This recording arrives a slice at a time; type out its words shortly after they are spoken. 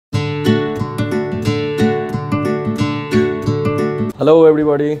Hello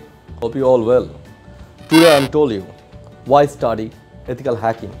everybody, hope you all well. Today I am told you why study ethical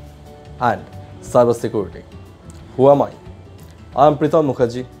hacking and cybersecurity. Who am I? I am Pritam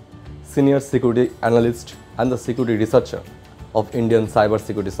Mukherjee, Senior Security Analyst and the Security Researcher of Indian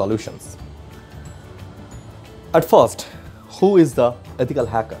Cybersecurity Solutions. At first, who is the ethical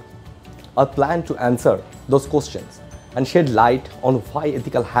hacker? I plan to answer those questions and shed light on why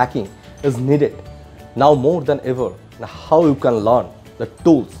ethical hacking is needed now more than ever, and how you can learn the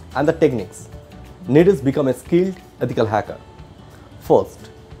tools and the techniques needed to become a skilled ethical hacker. First,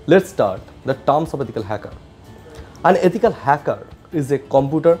 let's start the terms of ethical hacker. An ethical hacker is a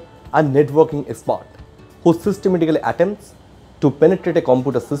computer and networking expert who systematically attempts to penetrate a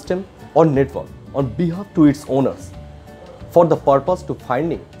computer system or network on behalf to its owners for the purpose to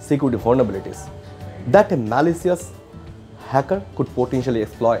finding security vulnerabilities that a malicious hacker could potentially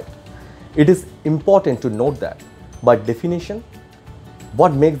exploit. It is important to note that, by definition,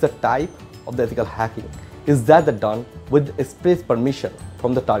 what makes the type of the ethical hacking is that done with express permission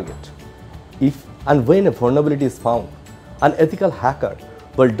from the target. If and when a vulnerability is found, an ethical hacker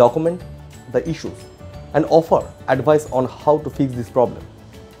will document the issues and offer advice on how to fix this problem.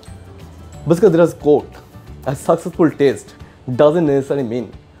 Basically, there is a quote: a successful test doesn't necessarily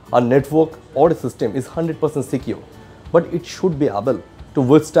mean a network or a system is 100% secure, but it should be able to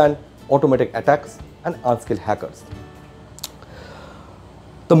withstand automatic attacks and unskilled hackers.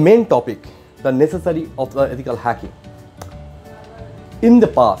 The main topic, the necessity of the ethical hacking. In the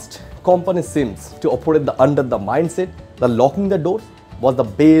past, companies seems to operate under the mindset that locking the doors was the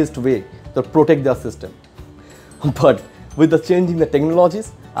best way to protect their system. But with the changing the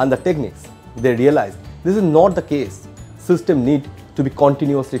technologies and the techniques, they realize this is not the case. Systems need to be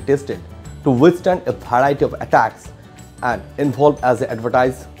continuously tested to withstand a variety of attacks and involve as they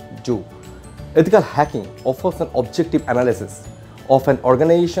advertise do. Ethical hacking offers an objective analysis of an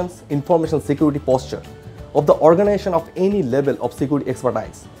organization's information security posture, of the organization of any level of security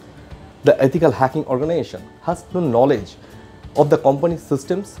expertise. The ethical hacking organization has no knowledge of the company's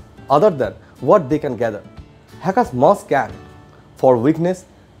systems other than what they can gather. Hackers must scan for weakness,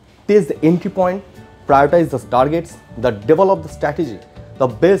 test the entry point, prioritize the targets, develop the strategy, the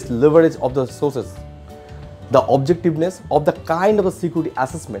best leverage of the resources. The objectiveness of the kind of a security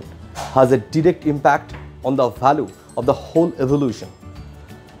assessment has a direct impact on the value of the whole evolution.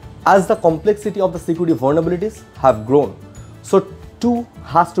 As the complexity of the security vulnerabilities have grown, so too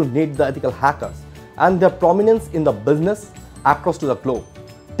has to need the ethical hackers and their prominence in the business across to the globe.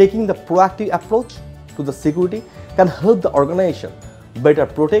 Taking the proactive approach to the security can help the organization better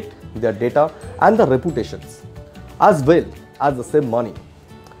protect their data and the reputations, as well as the save money.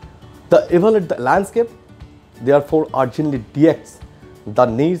 The evaluate the landscape therefore urgently directs the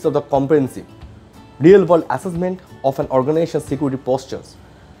needs of the comprehensive real-world assessment of an organization's security postures.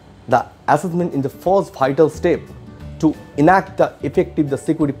 The assessment is the first vital step to enact the effective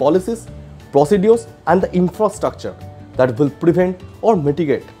security policies, procedures, and the infrastructure that will prevent or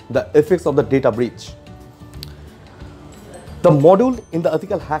mitigate the effects of the data breach. The module in the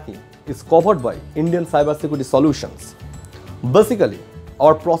ethical hacking is covered by Indian Cybersecurity Solutions. Basically,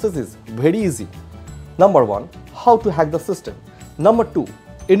 our process is very easy. Number 1, how to hack the system. Number 2,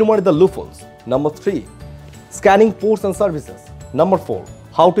 enumerate the loopholes. Number 3, scanning ports and services. Number 4,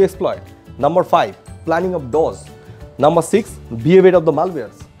 how to exploit. Number 5, planning of DOS. Number 6, behavior of the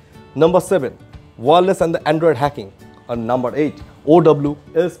malwares. Number 7, wireless and the Android hacking. And number 8,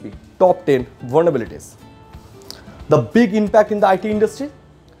 OWASP, top 10 vulnerabilities. The big impact in the IT industry,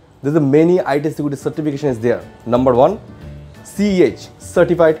 there's a many IT security certifications there. Number 1, CEH,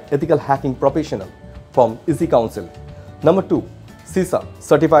 Certified Ethical Hacking Professional from EC Council. Number 2, CISA,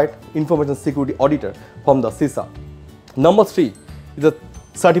 Certified Information Security Auditor from the CISA. Number 3 is a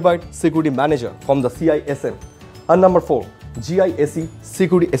Certified Security Manager from the CISM. And number 4, GISE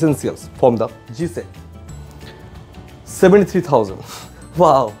Security Essentials from the GSEC. 73,000.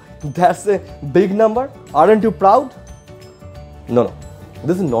 Wow, that's a big number. Aren't you proud? No,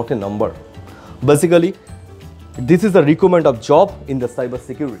 this is not a number. Basically, this is the requirement of job in the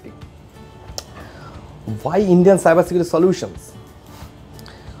cybersecurity. Why Indian Cybersecurity Solutions?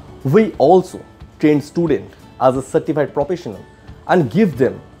 We also train students as a certified professional and give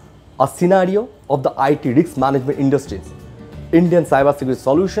them a scenario of the IT risk management industries. Indian Cybersecurity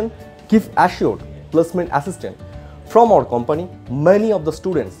Solution gives assured placement assistance. From our company, many of the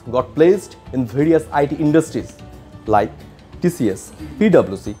students got placed in various IT industries like TCS,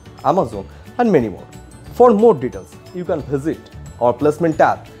 PwC, Amazon, and many more. For more details, you can visit our placement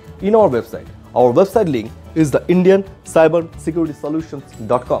tab in our website. Our website link is the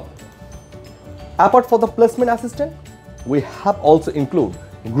indiancybersecurity.solutions.com. Apart from the placement assistant, We have also included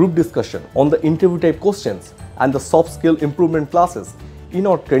group discussion on the interview type questions and the soft skill improvement classes in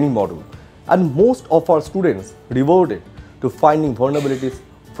our training module. And most of our students reverted to finding vulnerabilities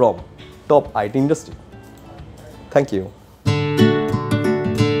from top IT industry. Thank you.